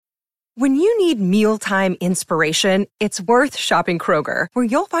When you need mealtime inspiration, it's worth shopping Kroger, where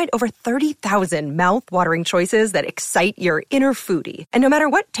you'll find over 30,000 mouth-watering choices that excite your inner foodie. And no matter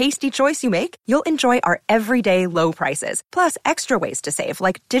what tasty choice you make, you'll enjoy our everyday low prices, plus extra ways to save,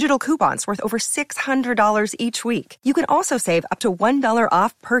 like digital coupons worth over $600 each week. You can also save up to $1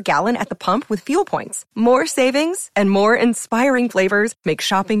 off per gallon at the pump with fuel points. More savings and more inspiring flavors make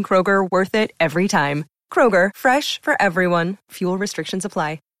shopping Kroger worth it every time. Kroger, fresh for everyone. Fuel restrictions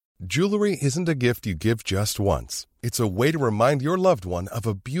apply. Jewelry isn't a gift you give just once. It's a way to remind your loved one of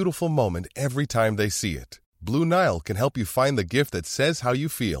a beautiful moment every time they see it. Blue Nile can help you find the gift that says how you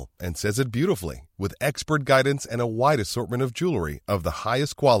feel and says it beautifully, with expert guidance and a wide assortment of jewelry of the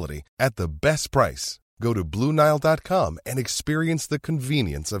highest quality at the best price. Go to BlueNile.com and experience the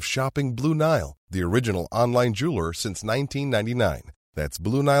convenience of shopping Blue Nile, the original online jeweler since 1999. That's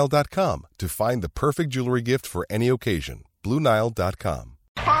BlueNile.com to find the perfect jewelry gift for any occasion. BlueNile.com.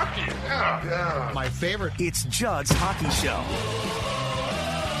 Hockey, yeah. My favorite. It's Judd's Hockey Show.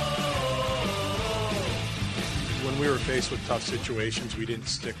 When we were faced with tough situations, we didn't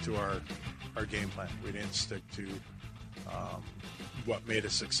stick to our game plan. We didn't stick to what made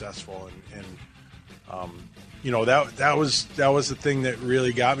us successful, and that was the thing that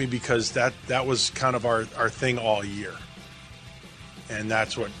really got me, because that was kind of our thing all year, and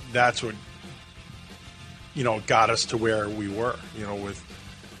that's what got us to where we were, with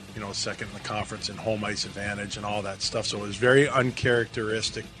second in the conference and home ice advantage and all that stuff. So it was very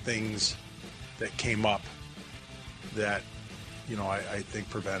uncharacteristic things that came up that, I think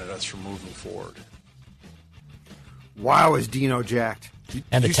prevented us from moving forward. Wow, is Dino jacked?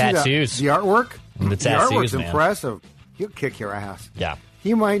 And the tattoos. The artwork? And the tattoos, artwork's impressive. He'll kick your ass. Yeah.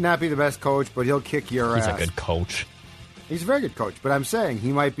 He might not be the best coach, but he'll kick your ass. He's a good coach. He's a very good coach, but I'm saying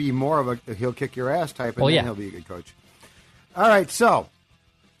he might be more of a he'll kick your ass type, and then he'll be a good coach. All right, so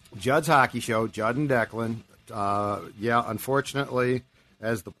Judd's Hockey Show, Judd and Declan. Unfortunately,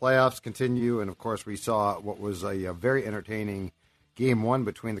 as the playoffs continue, and of course we saw what was a very entertaining Game 1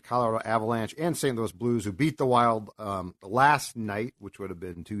 between the Colorado Avalanche and St. Louis Blues, who beat the Wild last night, which would have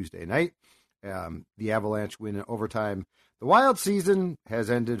been Tuesday night. The Avalanche win in overtime. The Wild season has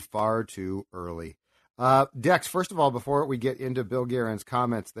ended far too early. Dex, first of all, before we get into Bill Guerin's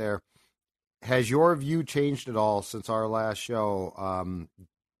comments there, has your view changed at all since our last show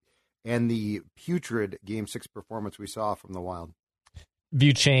and the putrid Game 6 performance we saw from the Wild?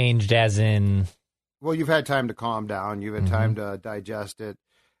 View changed as in? Well, you've had time to calm down. You've had time to digest it.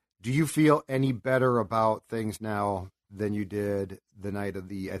 Do you feel any better about things now than you did the night of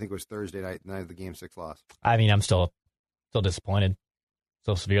I think it was Thursday night, the night of the Game 6 loss? I mean, I'm still disappointed.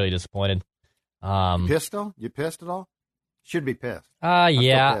 Still severely disappointed. You pissed still? You pissed at all? Should be pissed.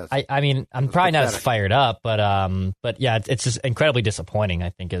 Yeah. Pissed. I mean, I'm probably not as fired up, but yeah, it's just incredibly disappointing,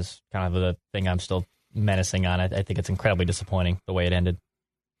 I think, is kind of the thing I'm still menacing on. I think it's incredibly disappointing the way it ended.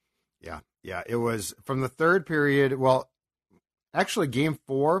 Yeah, it was from the third period. Well, actually, Game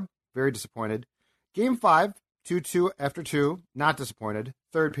 4, very disappointed. Game 5, 2-2 after 2, not disappointed.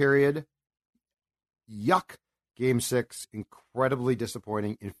 Third period, yuck. Game 6, incredibly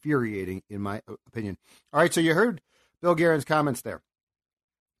disappointing, infuriating, in my opinion. All right, so you heard Bill Guerin's comments there.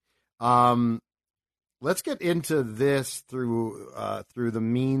 Let's get into this through the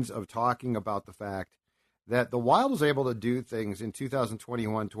means of talking about the fact that the Wild was able to do things in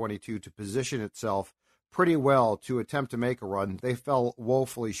 2021-22 to position itself pretty well to attempt to make a run. They fell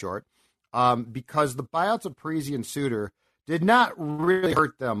woefully short because the buyouts of Parise and Suter did not really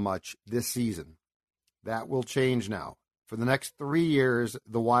hurt them much this season. That will change now. For the next 3 years,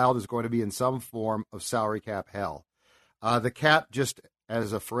 the Wild is going to be in some form of salary cap hell. The cap, just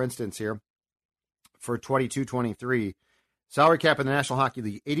as a for instance here, for 22-23, salary cap in the National Hockey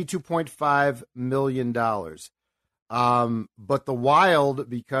League, $82.5 million. But the Wild,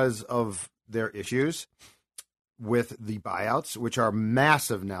 because of their issues with the buyouts, which are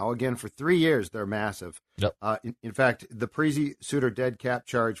massive now, again, for 3 years, they're massive. Yep. In fact, the Parise Suter dead cap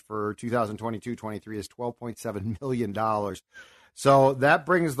charge for 2022-23 is $12.7 million. So that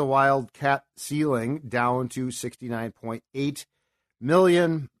brings the Wild cap ceiling down to $69.8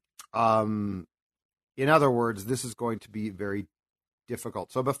 million. In other words, this is going to be very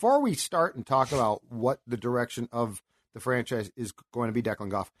difficult. So before we start and talk about what the direction of the franchise is going to be, Declan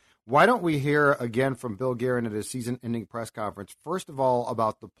Goff, why don't we hear again from Bill Guerin at his season-ending press conference, first of all,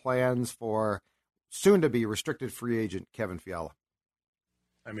 about the plans for soon-to-be restricted free agent Kevin Fiala?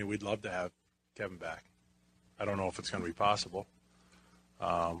 I mean, we'd love to have Kevin back. I don't know if it's going to be possible.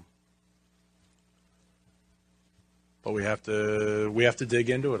 But we have to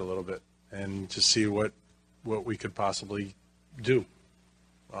dig into it a little bit and to see what we could possibly do.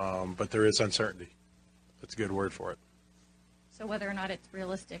 but there is uncertainty. That's a good word for it. So whether or not it's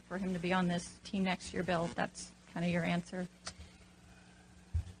realistic for him to be on this team next year, Bill, that's kind of your answer?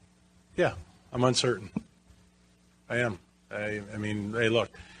 Yeah, I'm uncertain. I am. I mean, hey, look.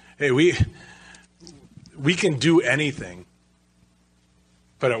 Hey, we can do anything,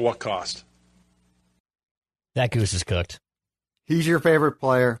 but at what cost? That goose is cooked. He's your favorite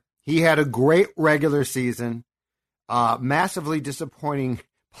player. He had a great regular season, massively disappointing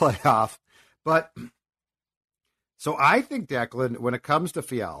playoff. But so I think, Declan, when it comes to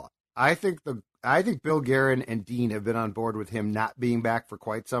Fiala, I think Bill Guerin and Dean have been on board with him not being back for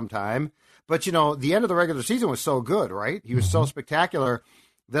quite some time. But, the end of the regular season was so good, right? He was so spectacular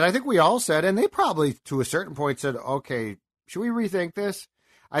that I think we all said, and they probably to a certain point said, okay, should we rethink this?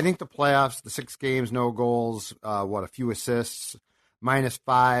 I think the playoffs, the 6 games, no goals, a few assists,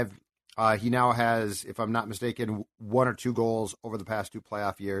 -5. He now has, if I'm not mistaken, 1 or 2 goals over the past 2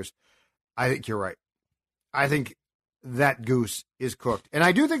 playoff years. I think you're right. I think that goose is cooked. And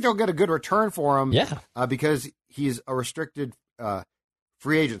I do think they'll get a good return for him because he's a restricted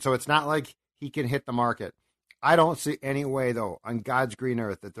free agent. So it's not like he can hit the market. I don't see any way, though, on God's green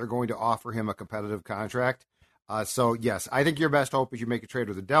earth that they're going to offer him a competitive contract. So, yes, I think your best hope is you make a trade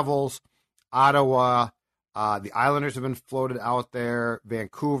with the Devils, Ottawa, the Islanders have been floated out there,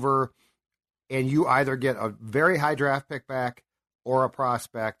 Vancouver, and you either get a very high draft pick back or a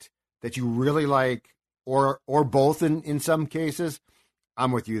prospect that you really like, or both in some cases.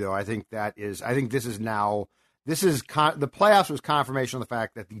 I'm with you, though. I think the playoffs was confirmation of the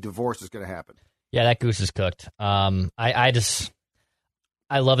fact that the divorce is going to happen. Yeah, that goose is cooked. I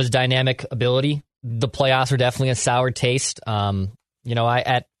love his dynamic ability. The playoffs are definitely a sour taste. At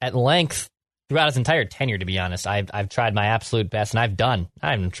length throughout his entire tenure, to be honest, I've tried my absolute best, and I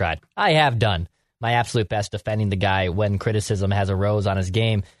have done my absolute best defending the guy when criticism has arose on his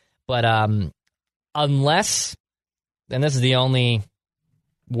game. But unless, and this is the only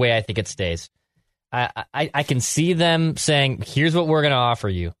way I think it stays, I can see them saying, here's what we're going to offer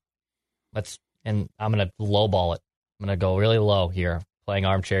you. And I'm going to lowball it. I'm going to go really low here, playing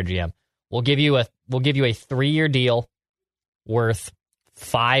armchair GM. We'll give you a 3-year deal worth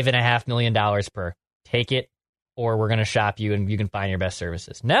 $5.5 million per. Take it, or we're going to shop you and you can find your best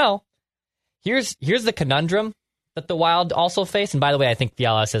services. Now, here's the conundrum that the Wild also face. And by the way, I think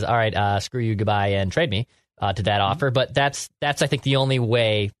Fiala says, all right, screw you, goodbye, and trade me to that offer. But that's I think the only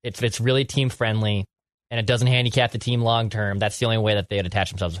way, if it's really team friendly and it doesn't handicap the team long term, that's the only way that they'd attach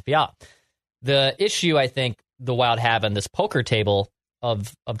themselves to Fiala. The issue I think the Wild have on this poker table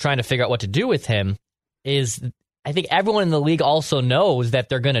of trying to figure out what to do with him is I think everyone in the league also knows that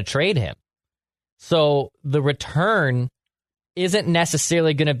they're going to trade him. So the return isn't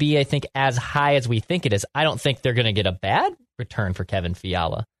necessarily going to be, I think, as high as we think it is. I don't think they're going to get a bad return for Kevin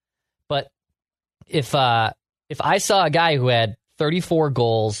Fiala. But if I saw a guy who had 34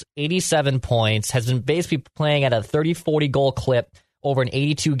 goals, 87 points, has been basically playing at a 30-40 goal clip over an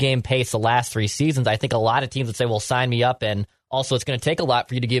 82-game pace the last 3 seasons, I think a lot of teams would say, well, sign me up, and also it's going to take a lot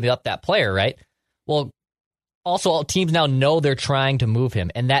for you to give up that player, right? Well, also all teams now know they're trying to move him,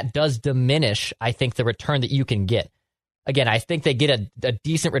 and that does diminish, I think, the return that you can get. Again, I think they get a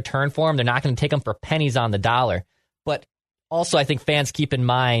decent return for him. They're not going to take him for pennies on the dollar. But also I think fans keep in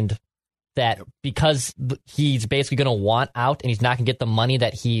mind that because he's basically going to want out and he's not going to get the money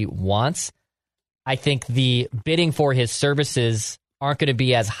that he wants, I think the bidding for his services aren't going to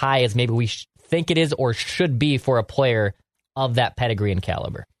be as high as maybe we think it is or should be for a player of that pedigree and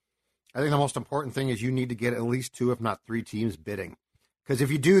caliber. I think the most important thing is you need to get at least 2, if not 3 teams bidding. Because if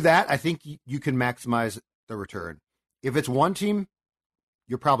you do that, I think you can maximize the return. If it's one team,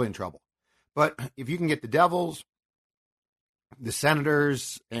 you're probably in trouble. But if you can get the Devils, the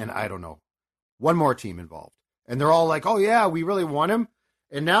Senators, and I don't know, one more team involved, and they're all like, oh, yeah, we really want him.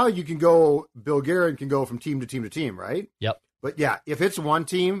 And now you can go, Bill Guerin can go from team to team to team, right? Yep. But yeah, if it's one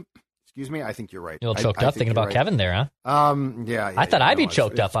team, I think you're right. You're a little choked up thinking about Kevin there, huh? Yeah. I thought I'd be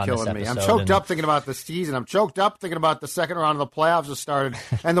choked up on this episode. I'm choked up thinking about the season. I'm choked up thinking about the second round of the playoffs has started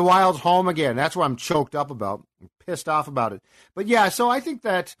and the Wild's home again. That's what I'm choked up about. I'm pissed off about it. But yeah, so I think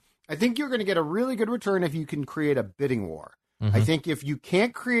you're going to get a really good return if you can create a bidding war. Mm-hmm. I think if you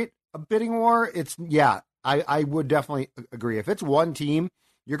can't create a bidding war, I would definitely agree. If it's one team,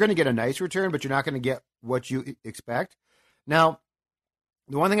 you're going to get a nice return, but you're not going to get what you expect. Now,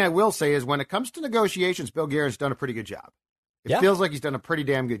 the one thing I will say is when it comes to negotiations, Bill Guerin's done a pretty good job. It feels like he's done a pretty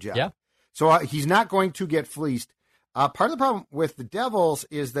damn good job. Yeah. So he's not going to get fleeced. Part of the problem with the Devils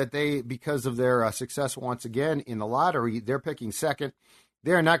is that because of their success once again in the lottery, they're picking second.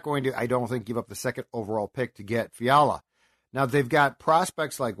 They're not going to, I don't think, give up the second overall pick to get Fiala. Now, they've got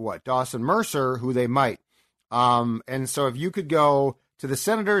prospects like Dawson Mercer, who they might. And so if you could go to the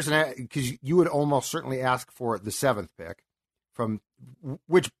Senators, because you would almost certainly ask for the 7th pick,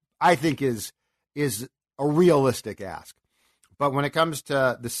 which I think is a realistic ask. But when it comes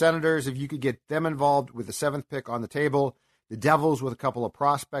to the Senators, if you could get them involved with the 7th pick on the table, the Devils with a couple of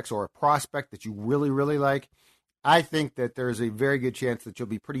prospects or a prospect that you really, really like, I think that there's a very good chance that you'll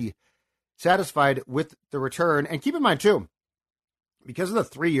be pretty satisfied with the return. And keep in mind, too, because of the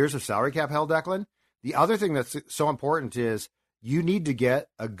 3 years of salary cap held, Declan, the other thing that's so important is you need to get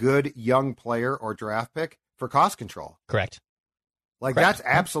a good young player or draft pick for cost control. Correct. Correct. That's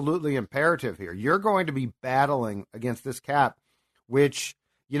absolutely imperative here. You're going to be battling against this cap, which,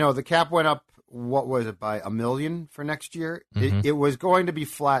 the cap went up, what was it, by $1 million for next year? Mm-hmm. It was going to be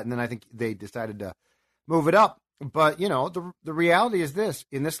flat, and then I think they decided to move it up. But, the reality is this.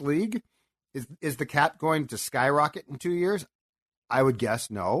 In this league, is the cap going to skyrocket in 2 years? I would guess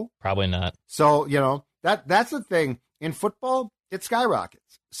no. Probably not. So, that's the thing. In football, it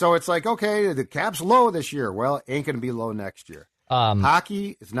skyrockets. So it's like, okay, the cap's low this year. Well, it ain't going to be low next year.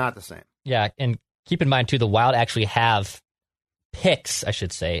 Hockey is not the same. Yeah, and keep in mind, too, the Wild actually have picks, I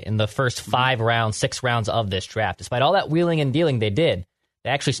should say, in the first 6 rounds of this draft. Despite all that wheeling and dealing they did, they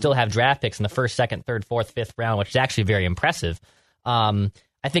actually still have draft picks in the 1st, 2nd, 3rd, 4th, 5th round, which is actually very impressive. I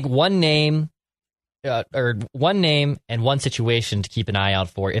think one name and one situation to keep an eye out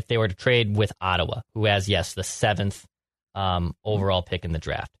for if they were to trade with Ottawa, who has, yes, the 7th overall pick in the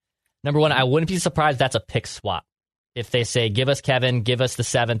draft. Number one, I wouldn't be surprised that's a pick swap. If they say, give us Kevin, give us the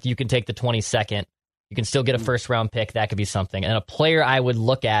 7th, you can take the 22nd, you can still get a 1st-round pick, that could be something. And a player I would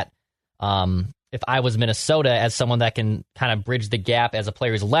look at if I was Minnesota as someone that can kind of bridge the gap as a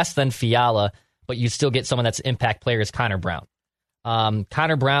player who's less than Fiala, but you still get someone that's impact player is Connor Brown.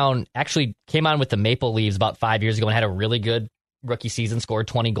 Connor Brown actually came on with the Maple Leafs about 5 years ago and had a really good rookie season, scored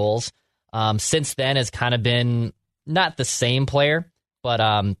 20 goals. Since then has kind of been not the same player, but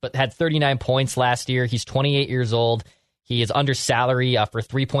had 39 points last year. He's 28 years old. He is under salary for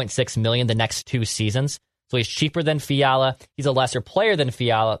 $3.6 million the next 2 seasons. So he's cheaper than Fiala. He's a lesser player than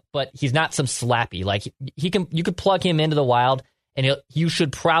Fiala, but he's not some slappy. Like you could plug him into the Wild, and you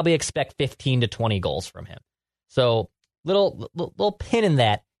should probably expect 15 to 20 goals from him. So little pin in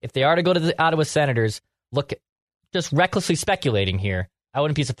that. If they are to go to the Ottawa Senators, look, just recklessly speculating here, I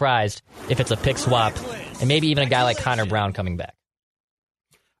wouldn't be surprised if it's a pick swap and maybe even a guy like Connor Brown coming back.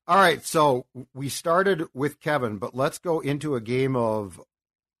 All right, so we started with Kevin, but let's go into a game of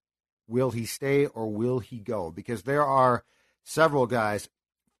will he stay or will he go? Because there are several guys.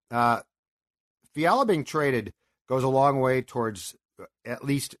 Fiala being traded goes a long way towards at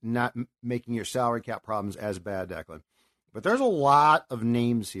least not making your salary cap problems as bad, Declan. But there's a lot of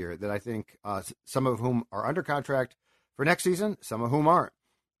names here that I think, some of whom are under contract for next season, some of whom aren't,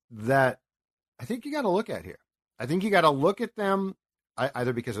 that I think you got to look at here. I think you got to look at them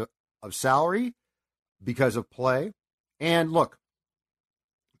either because of salary, because of play. And look,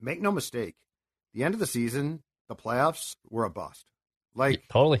 make no mistake, the end of the season, the playoffs were a bust. Like,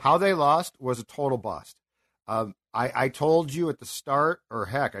 totally. How they lost was a total bust. I told you at the start, or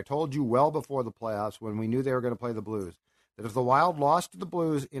heck, I told you well before the playoffs when we knew they were going to play the Blues, that if the Wild lost to the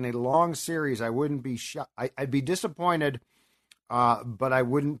Blues in a long series, I wouldn't be shocked. I'd be disappointed, but I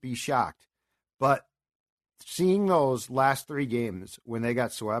wouldn't be shocked. But seeing those last 3 games when they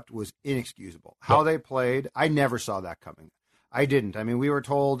got swept was inexcusable. How they played, I never saw that coming. I didn't. I mean, we were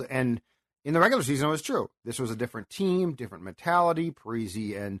told, and in the regular season, it was true. This was a different team, different mentality.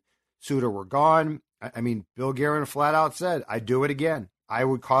 Parise and Suter were gone. I mean, Bill Guerin flat out said, I'd do it again. I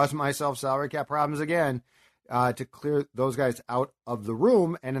would cause myself salary cap problems again to clear those guys out of the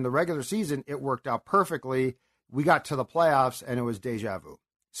room. And in the regular season, it worked out perfectly. We got to the playoffs, and it was deja vu.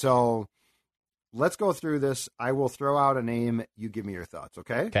 So let's go through this. I will throw out a name. You give me your thoughts,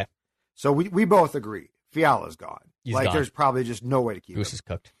 okay? Okay. So we both agree. Fiala's gone. He's gone. There's probably just no way to keep him. Goose is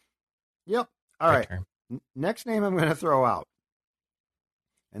cooked. Yep. All right. Next name I'm going to throw out,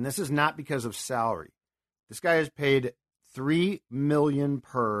 and this is not because of salary. This guy is paid $3 million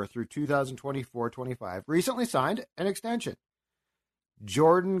per through 2024-25. Recently signed an extension.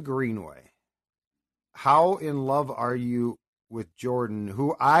 Jordan Greenway. How in love are you with Jordan,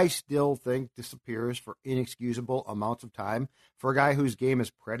 who I still think disappears for inexcusable amounts of time for a guy whose game is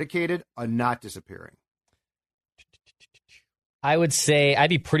predicated on not disappearing? I would say I'd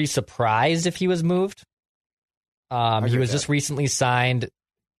be pretty surprised if he was moved. He was just recently signed.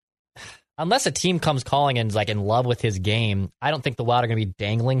 Unless a team comes calling and is like in love with his game, I don't think the Wild are going to be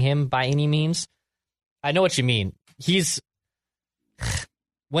dangling him by any means. I know what you mean.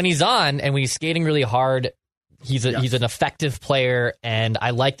 When he's on and when he's skating really hard, He's an effective player, and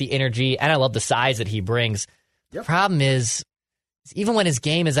I like the energy, and I love the size that he brings. The problem is, even when his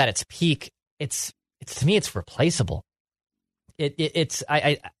game is at its peak, it's to me, it's replaceable.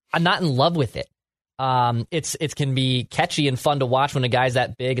 I'm not in love with it. It can be catchy and fun to watch when a guy's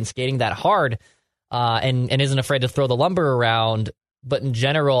that big and skating that hard, and isn't afraid to throw the lumber around. But in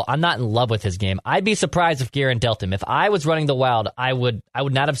general, I'm not in love with his game. I'd be surprised if Guerin dealt him. If I was running the Wild, I would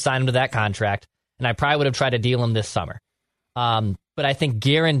not have signed him to that contract, and I probably would have tried to deal him this summer. But I think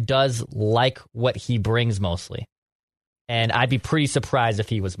Guerin does like what he brings mostly, and I'd be pretty surprised if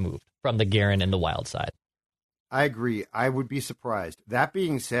he was moved from the Guerin and the Wild side. I agree. I would be surprised. That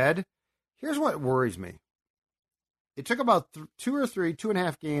being said, here's what worries me. It took about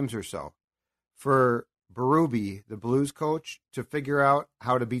 2.5 games or so for Berube, the Blues coach, to figure out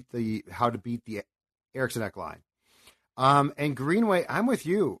how to beat the Eriksson Ek line. And Greenway, I'm with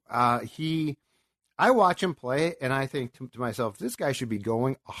you. I watch him play, and I think to myself, this guy should be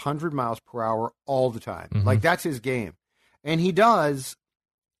going 100 miles per hour all the time. Mm-hmm. Like, that's his game. And he does,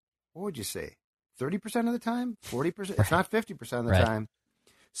 what would you say, 30% of the time? 40%? It's not 50% of the time.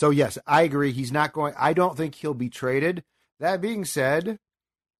 So, yes, I agree. He's not going. I don't think he'll be traded. That being said,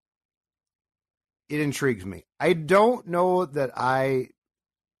 it intrigues me. I don't know that I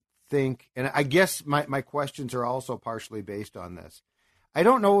think, and I guess my questions are also partially based on this. I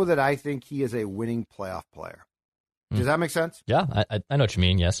don't know that I think he is a winning playoff player. Does that make sense? Yeah, I know what you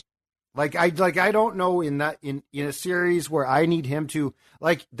mean. Yes. I don't know in a series where I need him to,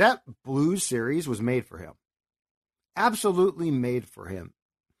 like, that Blues series was made for him. Absolutely made for him.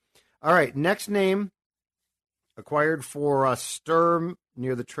 All right, next name, acquired for Sturm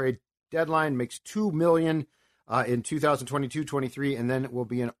near the trade deadline, makes $2 million in 2022-23, and then it will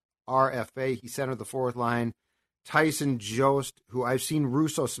be an RFA. He centered the fourth line. Tyson Jost, who I've seen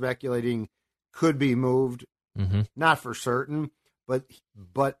Russo speculating could be moved, not for certain,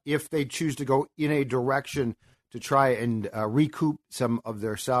 but if they choose to go in a direction to try and recoup some of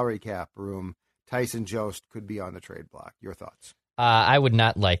their salary cap room, Tyson Jost could be on the trade block. Your thoughts? I would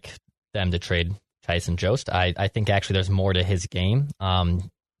not like them to trade Tyson Jost. I think actually there's more to his game.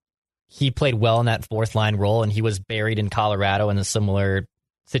 He played well in that fourth line role, and he was buried in Colorado in a similar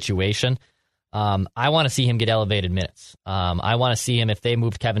situation. I want to see him get elevated minutes. I want to see him, if they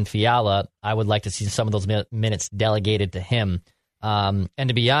moved Kevin Fiala, I would like to see some of those minutes delegated to him. And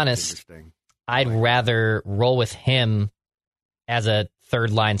to be honest, I'd rather roll with him as a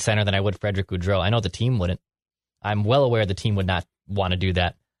third-line center than I would Frederick Gaudreau. I know the team wouldn't. I'm well aware the team would not want to do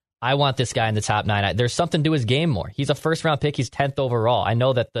that. I want this guy in the top 9. There's something to his game more. He's a first-round pick. He's 10th overall. I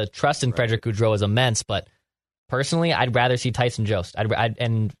know that the trust in Frederick Gaudreau is immense, but personally, I'd rather see Tyson Jost.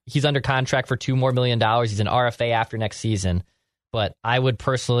 And he's under contract for $2 more million. He's an RFA after next season, but I would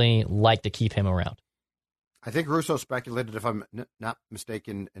personally like to keep him around. I think Russo speculated, if I'm not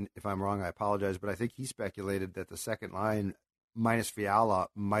mistaken, and if I'm wrong, I apologize, but I think he speculated that the second line minus Fiala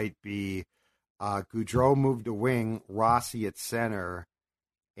might be Gaudreau moved to wing, Rossi at center,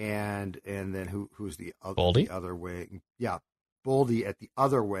 and then who's the other wing? Yeah, Boldy at the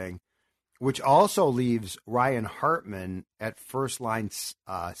other wing, which also leaves Ryan Hartman at first line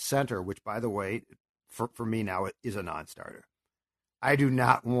center, which, by the way, for me now, is a non-starter. I do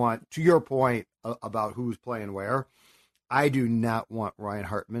not want, to your point about who's playing where, I do not want Ryan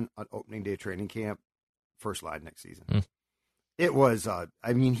Hartman on opening day training camp first line next season. It was,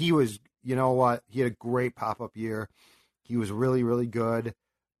 he was, you know what, he had a great pop-up year. He was really, really good,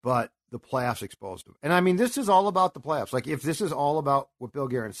 but the playoffs exposed him. And this is all about the playoffs. Like, if this is all about what Bill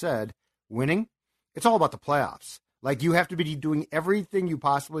Guerin said, winning, it's all about the playoffs. Like, you have to be doing everything you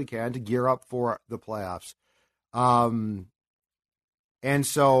possibly can to gear up for the playoffs. And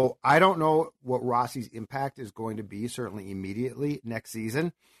so I don't know what Rossi's impact is going to be, certainly immediately next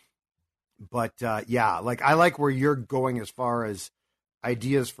season. But, I like where you're going as far as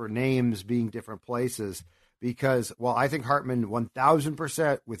ideas for names being different places, because while I think Hartman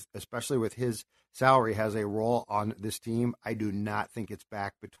 1,000%, especially with his salary, has a role on this team, I do not think it's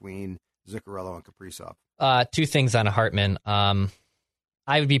back between Zuccarello and Kaprizov. Two things on Hartman.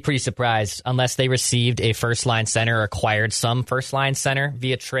 I would be pretty surprised unless they received a first-line center or acquired some first-line center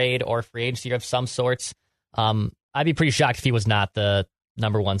via trade or free agency of some sorts. I'd be pretty shocked if he was not the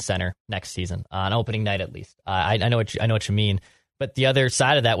number one center next season, on opening night at least. I know what you mean. But the other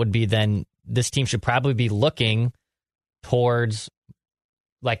side of that would be then this team should probably be looking towards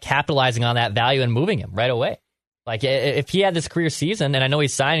like capitalizing on that value and moving him right away. Like if he had this career season, and I know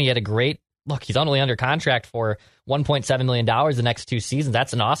he's signed, he had a great look. He's only under contract for $1.7 million the next 2 seasons.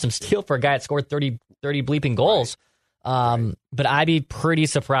 That's an awesome steal for a guy that scored 30 bleeping goals. Right. But I'd be pretty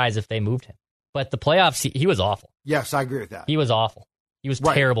surprised if they moved him. But the playoffs, he was awful. Yes, I agree with that. He was awful. He was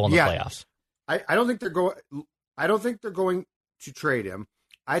terrible in the playoffs. I don't think they're going. I don't think they're going to trade him.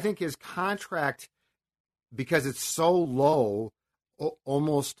 I think his contract, because it's so low,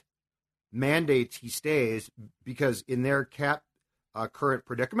 almost mandates he stays, because in their cap current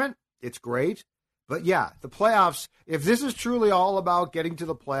predicament, it's great. But yeah, the playoffs, if this is truly all about getting to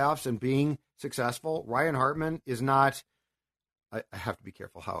the playoffs and being successful, Ryan Hartman is not, I have to be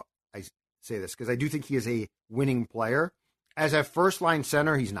careful how I say this, because I do think he is a winning player. As a first-line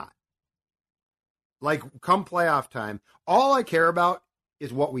center, he's not. Like, come playoff time, all I care about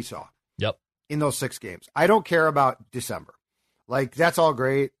is what we saw. Yep. In those 6 games. I don't care about December. Like, that's all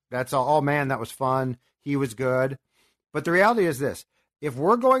great. That's all, oh man, that was fun. He was good. But the reality is this. If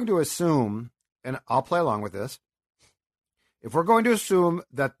we're going to assume, and I'll play along with this, if we're going to assume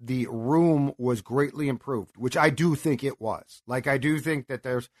that the room was greatly improved, which I do think it was, like I do think that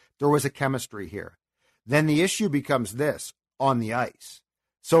there was a chemistry here, then the issue becomes this on the ice.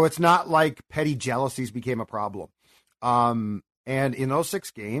 So it's not like petty jealousies became a problem. And in those 6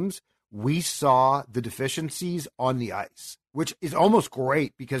 games, we saw the deficiencies on the ice, which is almost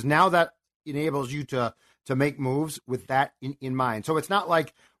great because now that enables you to make moves with that in mind. So it's not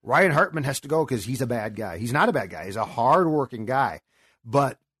like Ryan Hartman has to go because he's a bad guy. He's not a bad guy. He's a hardworking guy.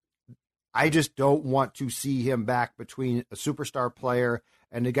 But I just don't want to see him back between a superstar player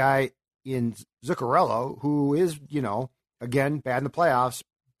and a guy in Zuccarello who is, again, bad in the playoffs,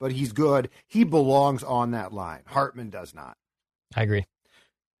 but he's good. He belongs on that line. Hartman does not. I agree.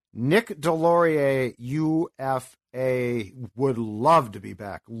 Nick Deslauriers, UFA, would love to be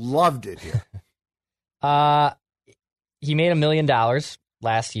back. Loved it here. He made $1 million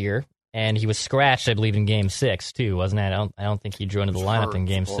last year, and he was scratched, I believe, in Game 6 too, wasn't it? I don't think he drew into the lineup in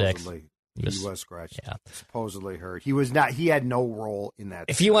Game 6. He was scratched. Yeah. Supposedly hurt. He was not. He had no role in that.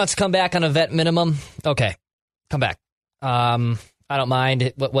 If he wants to come back on a vet minimum, okay, come back. I don't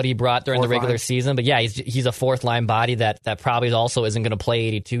mind what he brought during the regular season, but yeah, he's a 4th-line body that probably also isn't going to play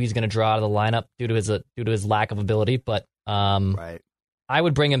 82. He's going to draw out of the lineup due to his lack of ability. But I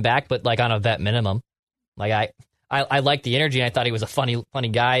would bring him back, but like on a vet minimum. Like I like the energy. And I thought he was a funny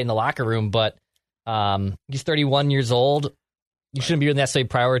guy in the locker room, but he's 31 years old. You shouldn't be necessarily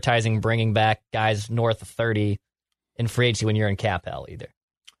prioritizing bringing back guys north of 30 in free agency when you're in cap hell either.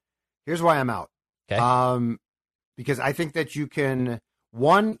 Here's why I'm out. Okay. Because I think that you can,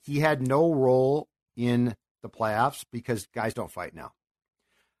 one, he had no role in the playoffs because guys don't fight now.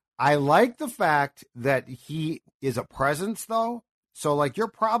 I like the fact that he is a presence, though. So, like, you're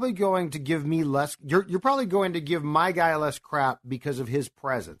probably going to give me less, you're probably going to give my guy less crap because of his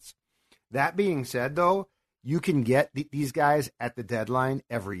presence. That being said, though, you can get these guys at the deadline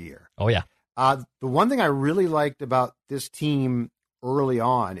every year. Oh, yeah. The one thing I really liked about this team early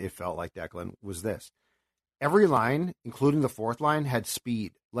on, it felt like, Declan, was this. Every line, including the 4th line, had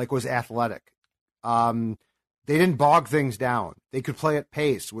speed, like was athletic. They didn't bog things down. They could play at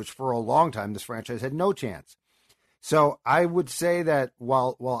pace, which for a long time this franchise had no chance. So I would say that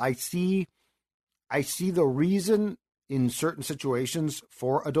while I see the reason in certain situations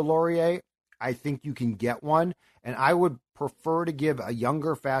for a Deslauriers, I think you can get one, and I would prefer to give a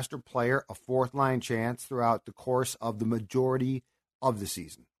younger, faster player a 4th-line chance throughout the course of the majority of the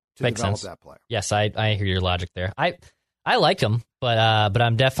season. Makes develop sense. That player. Yes, I hear your logic there. I like him, but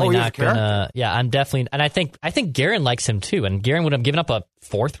I'm definitely not gonna. Yeah, I'm definitely, and I think Guerin likes him too. And Guerin would have given up a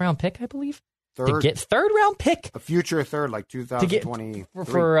 4th-round pick, I believe, to get 3rd-round pick, a future 3rd, like 2020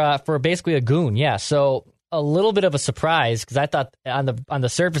 for basically a goon. Yeah, so a little bit of a surprise because I thought on the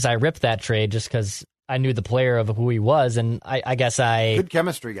surface I ripped that trade just because I knew the player of who he was, and I guess good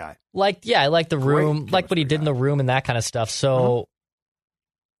chemistry guy. I liked the room, like what he did in the room and that kind of stuff. So.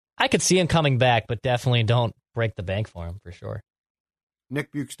 I could see him coming back, but definitely don't break the bank for him, for sure.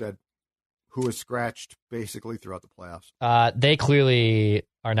 Nick Bjugstad, who was scratched basically throughout the playoffs. They clearly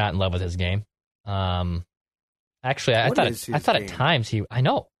are not in love with his game. Actually, I thought at times I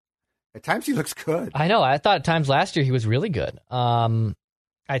know. At times he looks good. I know. I thought at times last year he was really good. I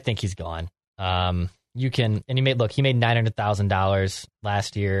think he's gone. He made $900,000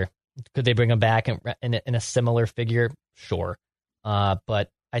 last year. Could they bring him back in a similar figure? Sure.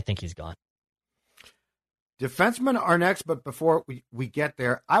 But I think he's gone. Defensemen are next, but before we get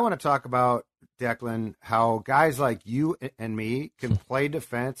there, I want to talk about, Declan, how guys like you and me can play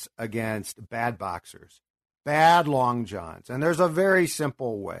defense against bad boxers, bad long johns. And there's a very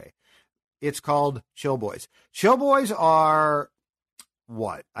simple way. It's called chill boys. Chill boys are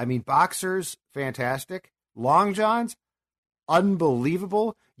what? I mean, boxers, fantastic. Long johns,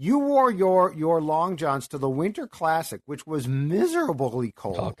 unbelievable. You wore your long johns to the Winter Classic, which was miserably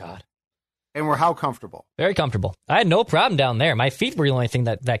cold. Oh, God. And we're how comfortable? Very comfortable. I had no problem down there. My feet were the only thing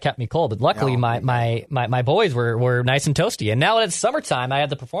that kept me cold. But luckily, my boys were nice and toasty. And now that it's summertime, I have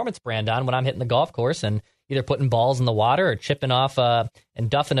the performance brand on when I'm hitting the golf course and either putting balls in the water or chipping off and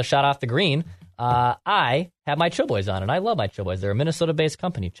duffing a shot off the green. I have my Chill Boys on, and I love my Chill Boys. They're a Minnesota-based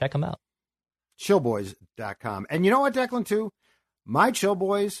company. Check them out. Chillboys.com. And you know what, Declan, too? My Chill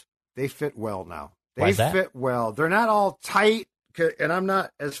Boys, they fit well now. They fit well. They're not all tight, and I'm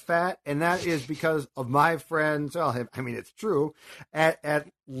not as fat, and that is because of my friends. Well, I mean, it's true. At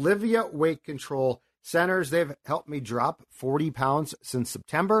Livia Weight Control Centers, they've helped me drop 40 pounds since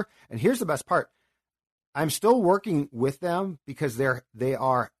September. And here's the best part. I'm still working with them because they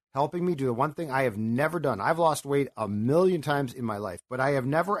are helping me do the one thing I have never done. I've lost weight 1,000,000 times in my life, but I have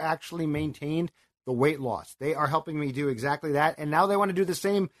never actually maintained the weight loss. They are helping me do exactly that. And now they want to do the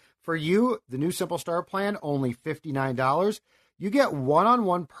same for you. The new Simple Start plan, only $59. You get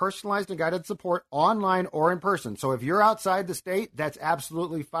one-on-one personalized and guided support online or in person. So if you're outside the state, that's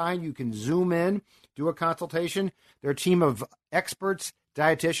absolutely fine. You can Zoom in, do a consultation. They're a team of experts,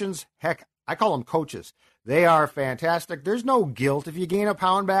 dietitians. Heck, I call them coaches. They are fantastic. There's no guilt. If you gain a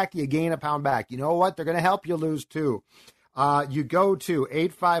pound back, you gain a pound back. You know what? They're going to help you lose too. You go to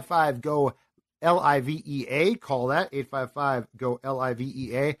 855-GO-LIVEA. Call that,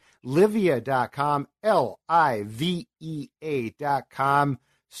 855-GO-LIVEA. Livia.com, LIVEA.com.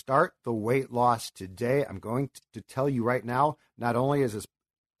 Start the weight loss today. I'm going to tell you right now, not only is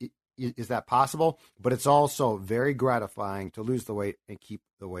that possible, but it's also very gratifying to lose the weight and keep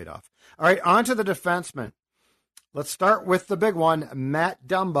the weight off. All right, on to the defenseman. Let's start with the big one. Matt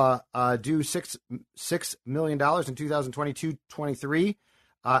Dumba, due $6 million in 2022-23,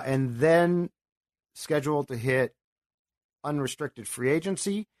 and then scheduled to hit unrestricted free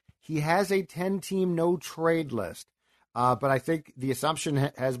agency. He has a 10-team no-trade list, but I think the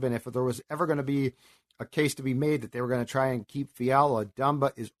assumption has been if there was ever going to be a case to be made that they were going to try and keep Fiala,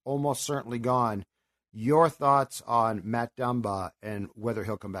 Dumba is almost certainly gone. Your thoughts on Matt Dumba and whether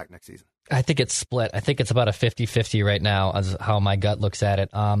he'll come back next season? I think it's split. I think it's about a 50-50 right now as how my gut looks at it.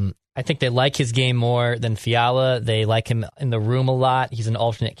 I think they like his game more than Fiala. They like him in the room a lot. He's an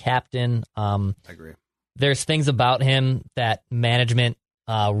alternate captain. I agree. There's things about him that management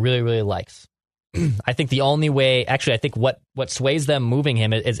really, really likes. I think the only way, actually, I think what sways them moving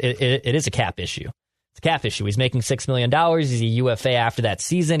him is it is a cap issue. It's a cap issue. He's making $6 million. He's a UFA after that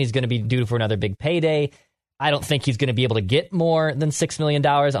season. He's going to be due for another big payday. I don't think he's going to be able to get more than $6 million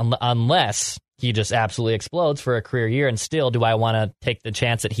unless he just absolutely explodes for a career year. And still, do I want to take the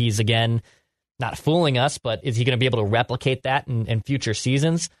chance that he's, again, not fooling us, but is he going to be able to replicate that in future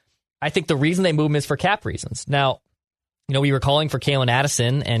seasons? I think the reason they move him is for cap reasons. Now, we were calling for Calen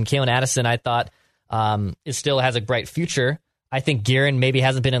Addison, and Calen Addison, I thought, still has a bright future. I think Guerin maybe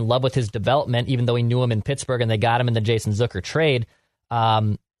hasn't been in love with his development, even though he knew him in Pittsburgh and they got him in the Jason Zucker trade.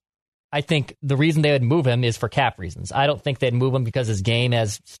 I think the reason they would move him is for cap reasons. I don't think they'd move him because his game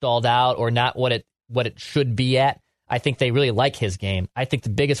has stalled out or not what it should be at. I think they really like his game. I think the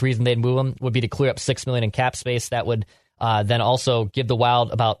biggest reason they'd move him would be to clear up $6 million in cap space. That would then also give the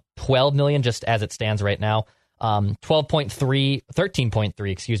Wild about $12 million, just as it stands right now.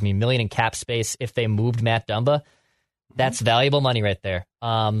 13.3 million in cap space if they moved Matt Dumba. That's valuable money right there.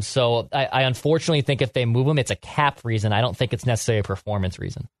 So I unfortunately think if they move him, it's a cap reason. I don't think it's necessarily a performance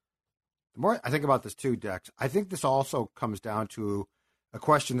reason. The more I think about this too, Dex, I think this also comes down to a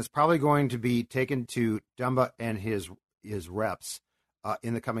question that's probably going to be taken to Dumba and his reps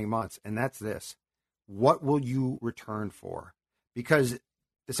in the coming months, and that's this. What will you return for? Because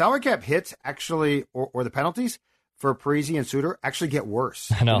the salary cap hits actually, or the penalties for Parise and Suter actually get worse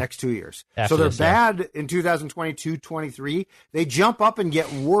the next 2 years. So they're bad in 2022-23. They jump up and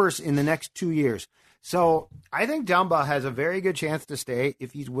get worse in the next 2 years. So I think Dumba has a very good chance to stay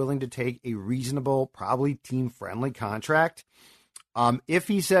if he's willing to take a reasonable, probably team-friendly contract. If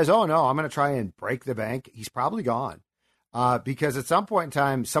he says, oh, no, I'm going to try and break the bank, he's probably gone. Because at some point in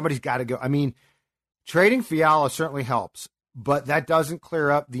time, somebody's got to go. I mean, trading Fiala certainly helps, but that doesn't clear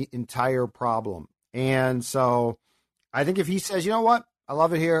up the entire problem. And so I think if he says, you know what, I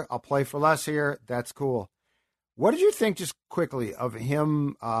love it here, I'll play for less here, that's cool. What did you think, just quickly, of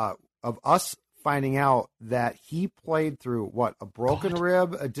him, of us finding out that he played through, a broken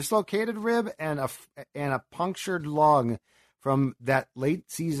rib, a dislocated rib, and a punctured lung from that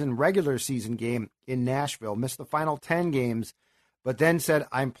regular season game in Nashville, missed the final 10 games, but then said,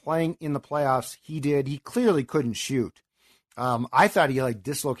 I'm playing in the playoffs. He clearly couldn't shoot. I thought he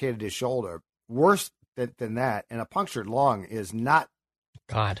dislocated his shoulder. Worse than that, and a punctured lung is not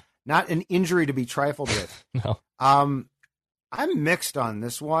an injury to be trifled with. No. I'm mixed on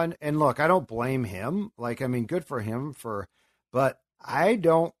this one. And look, I don't blame him. Good for him but I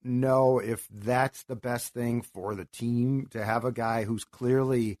don't know if that's the best thing for the team to have a guy who's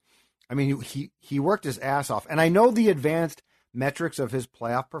clearly, he worked his ass off. And I know the advanced metrics of his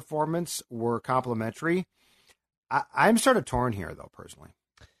playoff performance were complimentary. I'm sort of torn here, though, personally.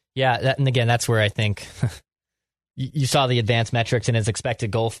 Yeah, and again, that's where I think you saw the advanced metrics and his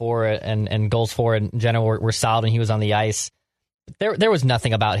expected goal for it and goals for it in general were solid when he was on the ice. There was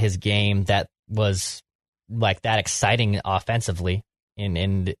nothing about his game that was like that exciting offensively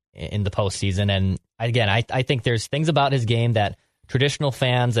in the postseason. And again, I think there's things about his game that traditional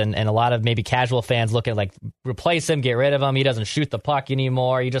fans and a lot of maybe casual fans look at, like, replace him, get rid of him. He doesn't shoot the puck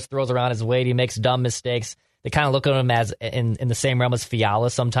anymore. He just throws around his weight. He makes dumb mistakes. They kind of look at him as in the same realm as Fiala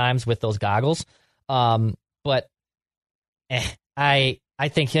sometimes with those goggles. But I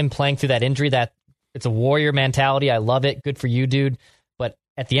think him playing through that injury, that it's a warrior mentality. I love it. Good for you, dude. But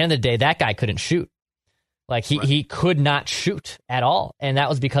at the end of the day, that guy couldn't shoot. Like he could not shoot at all. And that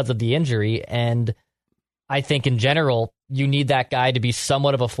was because of the injury. And I think in general, you need that guy to be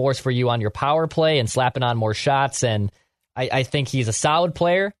somewhat of a force for you on your power play and slapping on more shots. And I think he's a solid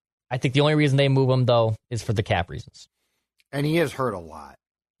player. I think the only reason they move him, though, is for the cap reasons. And he has hurt a lot.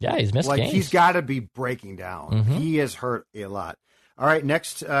 Yeah, he's missed games. He's got to be breaking down. Mm-hmm. He has hurt a lot. All right,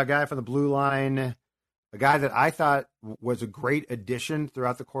 next guy from the blue line, a guy that I thought was a great addition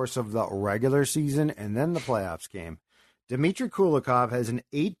throughout the course of the regular season and then the playoffs came. Dmitry Kulikov has an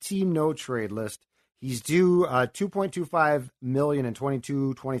 8-team no-trade list. He's due $2.25 million in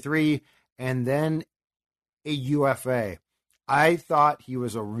 22-23, and then a UFA. I thought he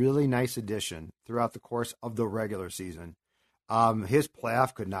was a really nice addition throughout the course of the regular season. His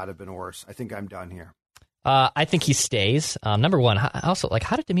playoff could not have been worse. I think I'm done here. I think he stays. Number one, also,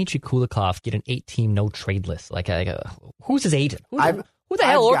 how did Dmitry Kulikov get an 8-team no-trade list? Who's his agent? Who the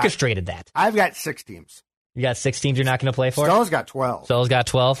hell orchestrated that? I've got 6 teams. You got 6 teams you're not going to play for? Stella's got 12. Stella's got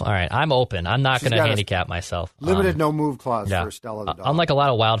 12? All right, I'm open. I'm not going to handicap myself. Limited no-move clause for Stella the dog. Unlike a lot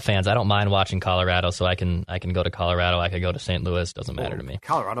of Wild fans, I don't mind watching Colorado, so I can go to Colorado. I could go to St. Louis. Doesn't matter to me.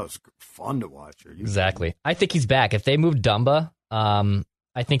 Colorado's fun to watch. Exactly. I think he's back. If they move Dumba,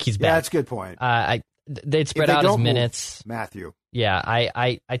 I think he's back. Yeah, that's a good point. They'd spread out his minutes. Matthew. Yeah,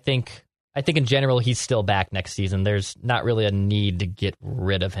 I think in general he's still back next season. There's not really a need to get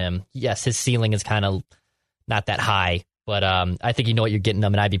rid of him. Yes, his ceiling is kind of not that high, but I think you know what you're getting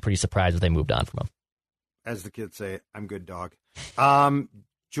him, and I'd be pretty surprised if they moved on from him. As the kids say, I'm good, dog.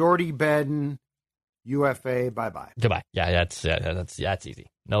 Jordy Bedden, UFA, bye-bye. Goodbye. Yeah, that's easy.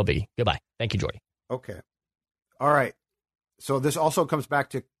 No biggie. Goodbye. Thank you, Jordy. Okay. All right. So this also comes back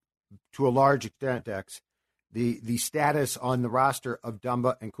to a large extent, Dex, the status on the roster of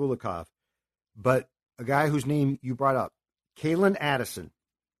Dumba and Kulikov. But a guy whose name you brought up, Kalen Addison,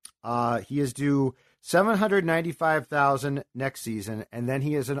 he is due $795,000 next season, and then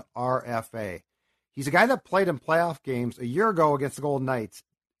he is an RFA. He's a guy that played in playoff games a year ago against the Golden Knights,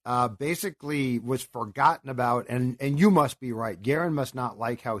 basically was forgotten about, and you must be right. Guerin must not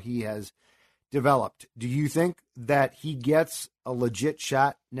like how he has developed. Do you think that he gets a legit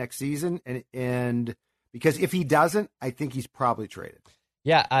shot next season? And because if he doesn't, I think he's probably traded.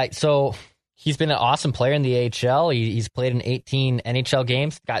 Yeah, so he's been an awesome player in the AHL. He's played in 18 NHL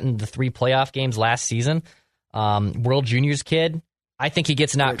games, gotten the 3 playoff games last season. World Juniors kid. I think he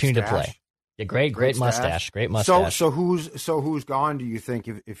gets an opportunity to play. Yeah, great mustache. Great mustache. So who's gone, do you think,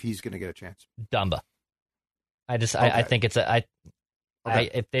 if he's going to get a chance? Dumba. I think it's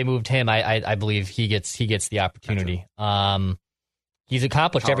if they moved him, I believe he gets the opportunity. Gotcha. He's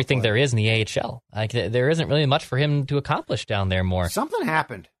accomplished everything there is in the AHL. There isn't really much for him to accomplish down there more. Something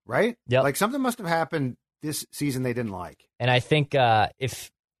happened, right? Yeah. Something must have happened this season they didn't like. And I think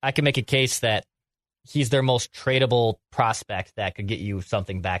if I can make a case that he's their most tradable prospect that could get you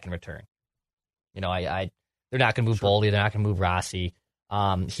something back in return. They're not going to move Boldy. They're not going to move Rossi.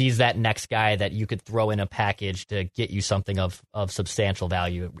 He's that next guy that you could throw in a package to get you something of substantial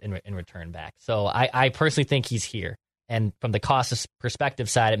value in return back. So I personally think he's here. And from the cost perspective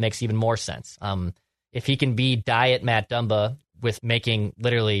side, it makes even more sense. If he can be diet Matt Dumba with making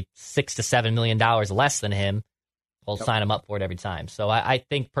literally $6 to $7 million less than him, we'll sign him up for it every time. So I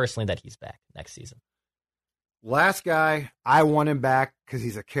think personally that he's back next season. Last guy, I want him back because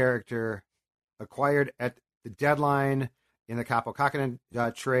he's a character. Acquired at the deadline in the Kaapo Kähkönen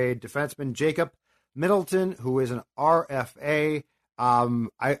trade, defenseman Jacob Middleton, who is an RFA.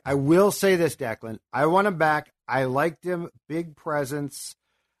 I will say this, Declan. I want him back. I liked him. Big presence.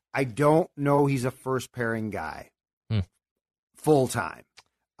 I don't know he's a first pairing guy full time.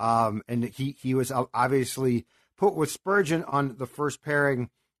 And he was obviously put with Spurgeon on the first pairing.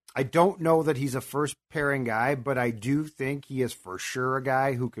 I don't know that he's a first pairing guy, but I do think he is for sure a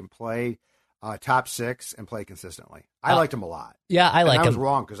guy who can play top six and play consistently. I liked him a lot. Yeah, I like him. I was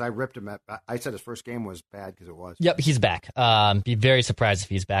wrong because I ripped him. I said his first game was bad because it was. Yep, he's back. Be very surprised if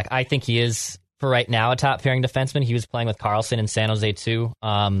he's back. I think he is, for right now, a top pairing defenseman. He was playing with Carlson in San Jose too.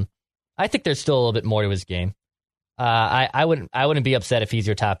 I think there's still a little bit more to his game. I wouldn't be upset if he's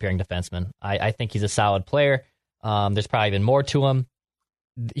your top pairing defenseman. I think he's a solid player. There's probably even more to him.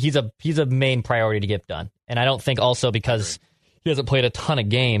 He's a main priority to get done, and I don't think also because he hasn't played a ton of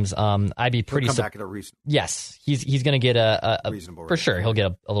games. I'd be pretty. He'll come back at a reason. Yes, he's going to get a reasonable for sure. He'll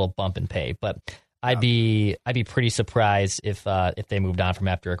get a little bump in pay, but I'd be pretty surprised if they moved on from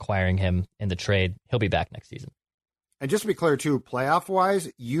after acquiring him in the trade. He'll be back next season. And just to be clear too, playoff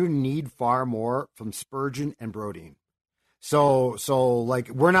wise, you need far more from Spurgeon and Brodin. So like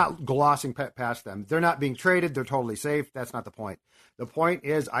we're not glossing past them. They're not being traded. They're totally safe. That's not the point. The point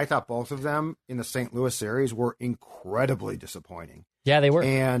is, I thought both of them in the St. Louis series were incredibly disappointing. Yeah, they were.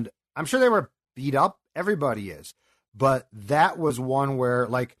 And I'm sure they were beat up. Everybody is. But that was one where,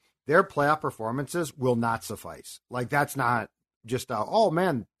 like, their playoff performances will not suffice. Like, that's not just, oh,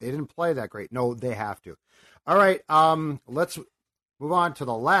 man, they didn't play that great. No, they have to. All right, let's move on to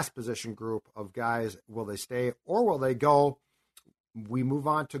the last position group of guys. Will they stay or will they go? We move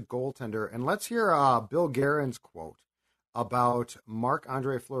on to goaltender. And let's hear Bill Guerin's quote about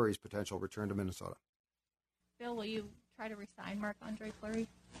Marc-Andre Fleury's potential return to Minnesota. Bill, will you try to re-sign Marc-Andre Fleury?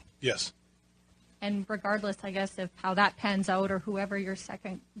 Yes. And regardless, I guess, of how that pans out or whoever your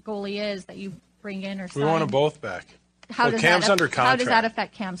second goalie is that you bring in or sign. We want them both back. Cam's under contract. How does that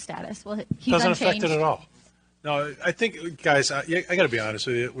affect Cam's status? Well, he's doesn't unchanged. affect it at all. No, I think, guys, I got to be honest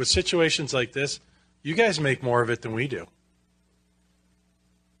with you. With situations like this, you guys make more of it than we do.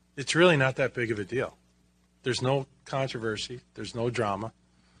 It's really not that big of a deal. There's no controversy. There's no drama.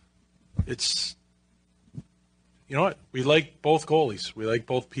 It's, you know what? We like both goalies. We like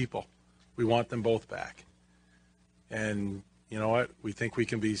both people. We want them both back. And you know what? We think we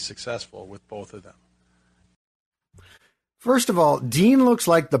can be successful with both of them. First of all, Dean looks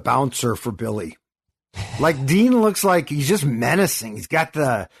like the bouncer for Billy. Like Dean looks like he's just menacing. He's got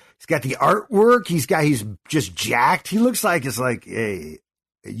the artwork. He's just jacked. He looks like it's like, hey,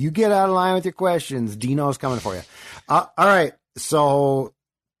 you get out of line with your questions. Dino's coming for you. All right. So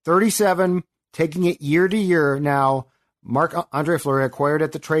 37, taking it year to year now. Marc-Andre Fleury acquired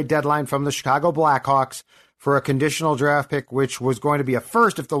at the trade deadline from the Chicago Blackhawks for a conditional draft pick, which was going to be a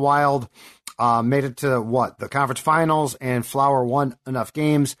first if the Wild made it to the conference finals and Flower won enough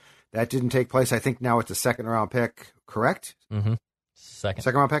games. That didn't take place. I think now it's a second-round pick, correct? Mm-hmm.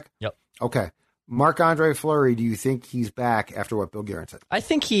 Second-round pick? Yep. Okay. Marc-Andre Fleury, do you think he's back after what Bill Guerin said? I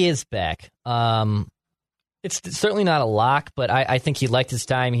think he is back. It's certainly not a lock, but I think he liked his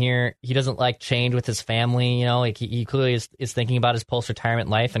time here. He doesn't like change with his family. You know, like he clearly is thinking about his post-retirement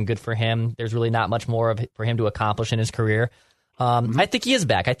life, and good for him. There's really not much more for him to accomplish in his career. I think he is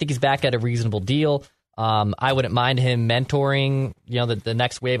back. I think he's back at a reasonable deal. I wouldn't mind him mentoring, you know, the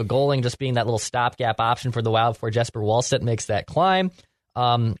next wave of goaling, just being that little stopgap option for the Wild before Jesper Wallstedt makes that climb.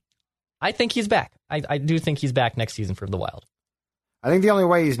 I think he's back. I do think he's back next season for the Wild. I think the only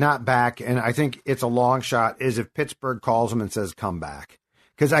way he's not back, and I think it's a long shot, is if Pittsburgh calls him and says, come back.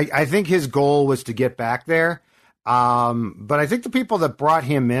 Because I think his goal was to get back there. But I think the people that brought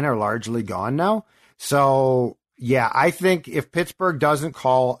him in are largely gone now. So, yeah, I think if Pittsburgh doesn't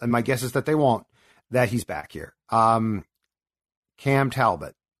call, and my guess is that they won't, that he's back here. Cam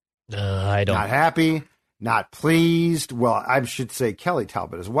Talbot. I don't. Not happy. Not pleased. Well, I should say Kelly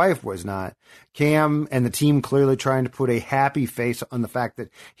Talbot, his wife, was not. Cam and the team clearly trying to put a happy face on the fact that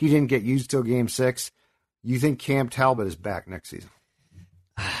he didn't get used till Game 6. You think Cam Talbot is back next season?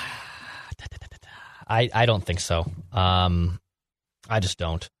 I don't think so. I just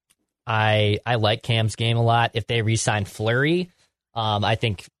don't. I like Cam's game a lot. If they re-sign Fleury, I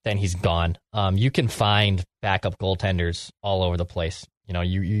think then he's gone. You can find backup goaltenders all over the place. You know,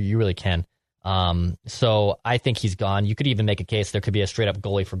 you really can. So I think he's gone. You could even make a case there could be a straight up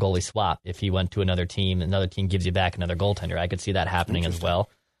goalie for goalie swap if he went to another team gives you back another goaltender. I could see that happening as well.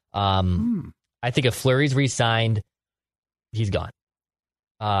 I think if Fleury's re-signed, he's gone.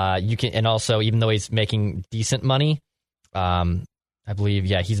 You can, and also even though he's making decent money, I believe,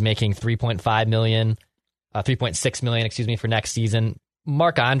 he's making $3.6 million, for next season.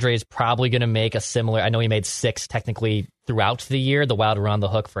 Marc-Andre is probably going to make a similar. I know he made $6 million technically throughout the year. The Wild were on the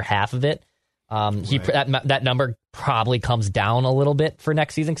hook for half of it. That number probably comes down a little bit for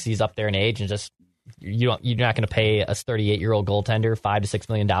next season because he's up there in age and just you're not going to pay a 38-year-old goaltender $5 to $6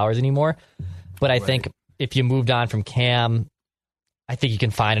 million anymore. But I think if you moved on from Cam, I think you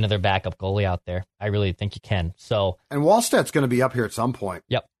can find another backup goalie out there. I really think you can. So, and Wallstedt's going to be up here at some point.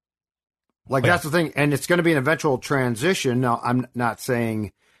 Yep. That's the thing. And it's going to be an eventual transition. Now, I'm not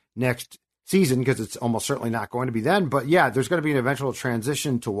saying next season because it's almost certainly not going to be then. But, yeah, there's going to be an eventual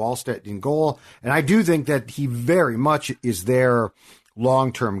transition to Wallstedt in goal. And I do think that he very much is their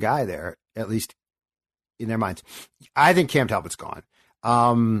long-term guy there, at least in their minds. I think Cam Talbot's gone.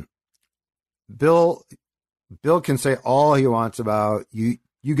 Bill can say all he wants about you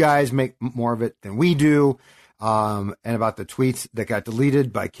guys make more of it than we do, and about the tweets that got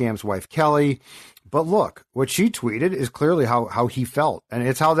deleted by Cam's wife, Kelly. But look, what she tweeted is clearly how he felt, and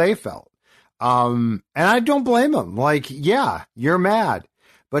it's how they felt. And I don't blame him. Like, yeah, you're mad.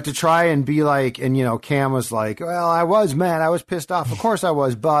 But to try and be like, and, Cam was like, well, I was mad. I was pissed off. Of course I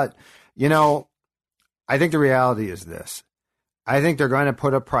was. But, I think the reality is this. I think they're going to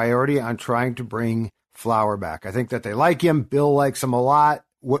put a priority on trying to bring Flower back. I think that they like him. Bill likes him a lot.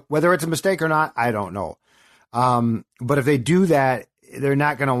 Whether it's a mistake or not, I don't know. But if they do that, they're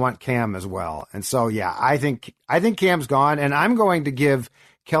not going to want Cam as well. And so, yeah, I think Cam's gone. And I'm going to give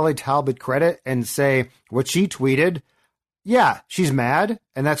Kelly Talbot credit and say what she tweeted. Yeah, she's mad,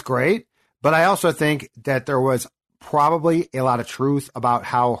 and that's great. But I also think that there was probably a lot of truth about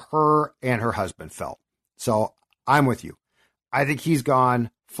how her and her husband felt. So I'm with you. I think he's gone.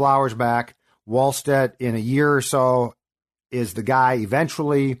 Flowers back. Wallstedt in a year or so is the guy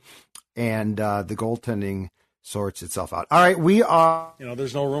eventually, and the goaltending sorts itself out. All right, we are.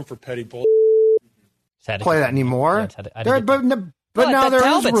 There's no room for petty bull. Play that anymore. But now there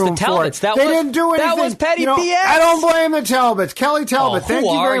is room for it. They didn't do anything. That was petty BS. I don't blame the Talbots. Kelly Talbot, thank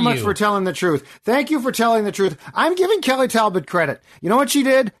you very much for telling the truth. Thank you for telling the truth. I'm giving Kelly Talbot credit. You know what she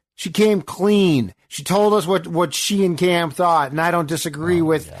did? She came clean. She told us what she and Cam thought, and I don't disagree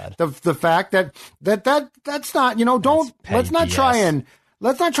with the fact that's not, let's not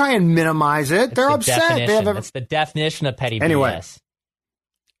try and minimize it. They're upset. That's the definition of petty BS.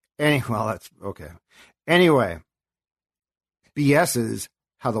 Well, that's okay. Anyway, BS is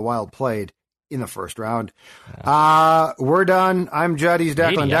how the Wild played in the first round. We're done. I'm Judd. He's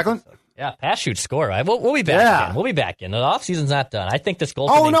Declan. Declan? Yeah, pass, shoot, score. Right? We'll be back again. We'll be back in. The offseason's not done. I think this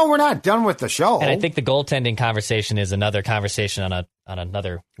goaltending... Oh, no, we're not done with the show. And I think the goaltending conversation is another conversation on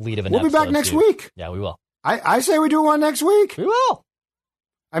another lead of an episode. We'll be back next week. Yeah, we will. I say we do one next week. We will.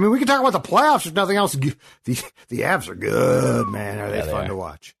 I mean, we can talk about the playoffs if nothing else. The Avs are good, man. Are they fun to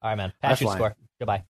watch? All right, man. Pass, shoot, score. Goodbye.